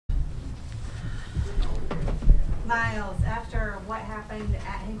Myles, after what happened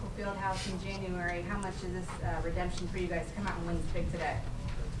at Hinkle Fieldhouse in January, how much is this redemption for you guys to come out and win this big today?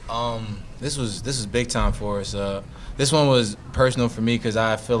 This was big time for us. This one was personal for me because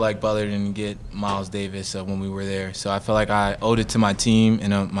I feel like Butler didn't get Miles Davis when we were there. So I feel like I owed it to my team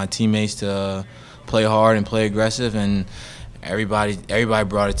and my teammates to play hard and play aggressive. And everybody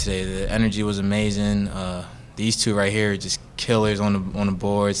brought it today. The energy was amazing. These two right here are just killers on the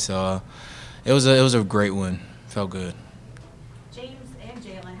board. So it was a great win. Felt good. James and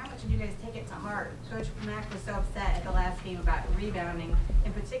Jalen, how much did you guys take it to heart? Coach Mack was so upset at the last game about rebounding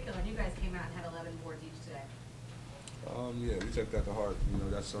in particular, and you guys came out and had 11 boards each today. Yeah, we took that to heart. You know,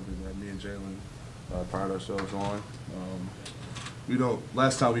 that's something that me and Jalen pride ourselves on.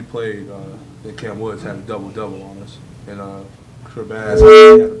 Last time we played, Cam Woods had a double-double on us, and Shabazz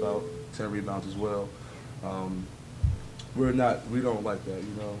had about 10 rebounds as well. We don't like that,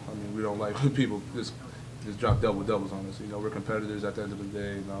 you know. I mean, we don't like when people just drop double-doubles on us. You know, we're competitors at the end of the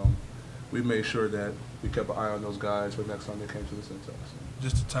day, and we made sure that we kept an eye on those guys for next time they came to the Syntax.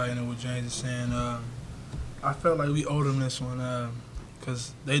 Just to tie in what James is saying, I felt like we owed them this one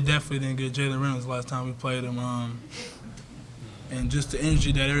because they definitely didn't get Jalen Reynolds last time we played them. And just the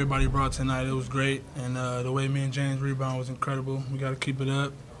energy that everybody brought tonight, it was great. And the way me and James rebound was incredible. We got to keep it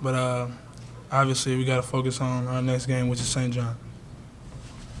up. But obviously we got to focus on our next game, which is St. John.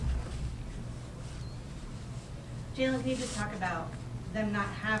 Jalen, can you just talk about them not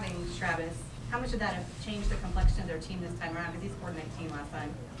having Travis? How much did that have changed the complexion of their team this time around? Because he scored 19 last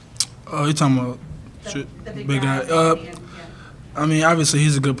time. Oh, you're talking about the big guy? Yeah. I mean, obviously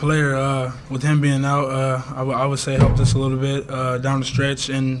he's a good player. With him being out, I would say helped us a little bit down the stretch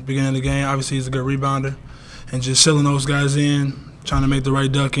and beginning of the game. Obviously he's a good rebounder. And just sealing those guys in, trying to make the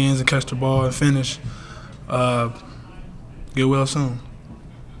right duck ins and catch the ball and finish. Get well soon.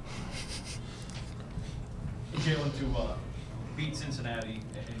 Jalen, to beat Cincinnati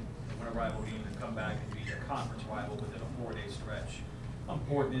and win a rival game and come back and beat a conference rival within a 4-day stretch. How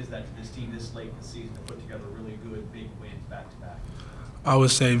important is that to this team this late in the season to put together really good big wins back-to-back? I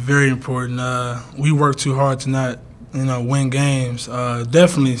would say very important. We worked too hard to not, win games.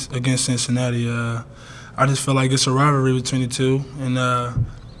 Definitely against Cincinnati. I just feel like it's a rivalry between the two, and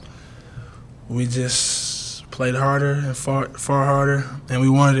we just played harder and far harder, and we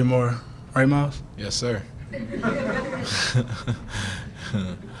wanted it more. Right, Myles? Yes, sir.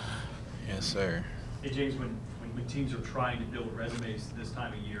 Yes, sir. Hey, James, when teams are trying to build resumes this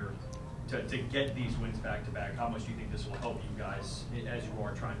time of year to get these wins back-to-back, how much do you think this will help you guys as you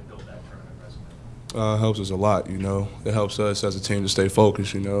are trying to build that tournament resume? It helps us a lot, you know. It helps us as a team to stay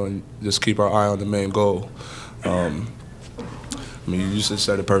focused, you know, and just keep our eye on the main goal. I mean, you just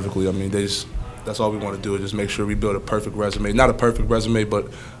said it perfectly. I mean, that's all we want to do is just make sure we build a perfect resume. Not a perfect resume,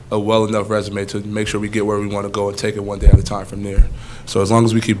 but a well enough resume to make sure we get where we want to go and take it one day at a time from there. So as long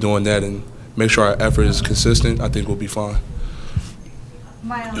as we keep doing that and make sure our effort is consistent, I think we'll be fine.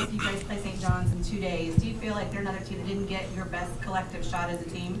 Myles, you guys play St. John's in 2 days. Do you feel like they're another team that didn't get your best collective shot as a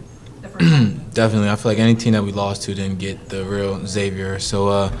team the first time? Definitely. I feel like any team that we lost to didn't get the real Xavier.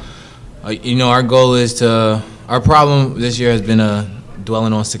 So, our goal is to – our problem this year has been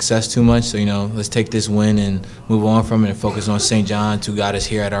dwelling on success too much. So, let's take this win and move on from it and focus on St. John's, who got us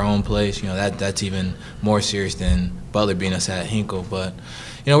here at our own place. That's even more serious than Butler being us at Hinkle. But,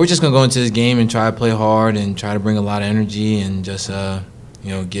 we're just going to go into this game and try to play hard and try to bring a lot of energy and just,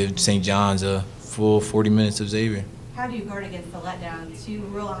 give St. John's a full 40 minutes of Xavier. How do you guard against the letdown? 2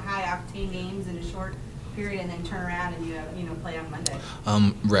 real high-octane games in a short period and then turn around and you play on Monday?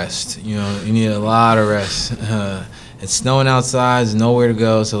 Rest. You need a lot of rest. It's snowing outside. There's nowhere to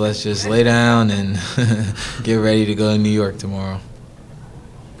go, so let's just lay down and get ready to go to New York tomorrow.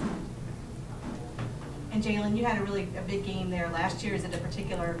 And Jalen, you had a big game there last year. Is it a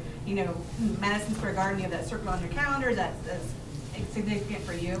particular, Madison Square Garden, you have that circle on your calendar? Is that significant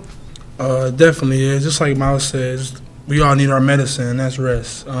for you? Definitely is. Just like Myles says, we all need our medicine, and that's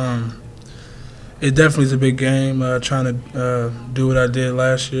rest. It definitely is a big game, trying to do what I did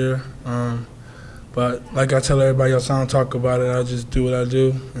last year. But like I tell everybody else, I don't talk about it. I just do what I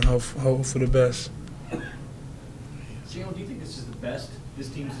do and hope for the best. Jalen, do you think this is the best this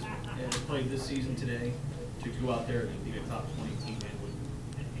team has played this season today to go out there and be a top 20 team?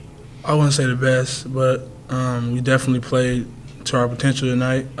 I wouldn't say the best, but we definitely played to our potential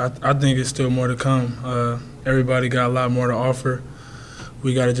tonight. I think it's still more to come. Everybody got a lot more to offer.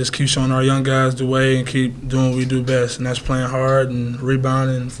 We got to just keep showing our young guys the way and keep doing what we do best, and that's playing hard and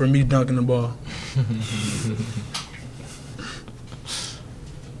rebounding, and for me, dunking the ball.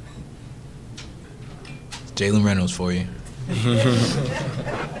 Jalen Reynolds for you.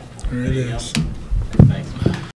 There it is.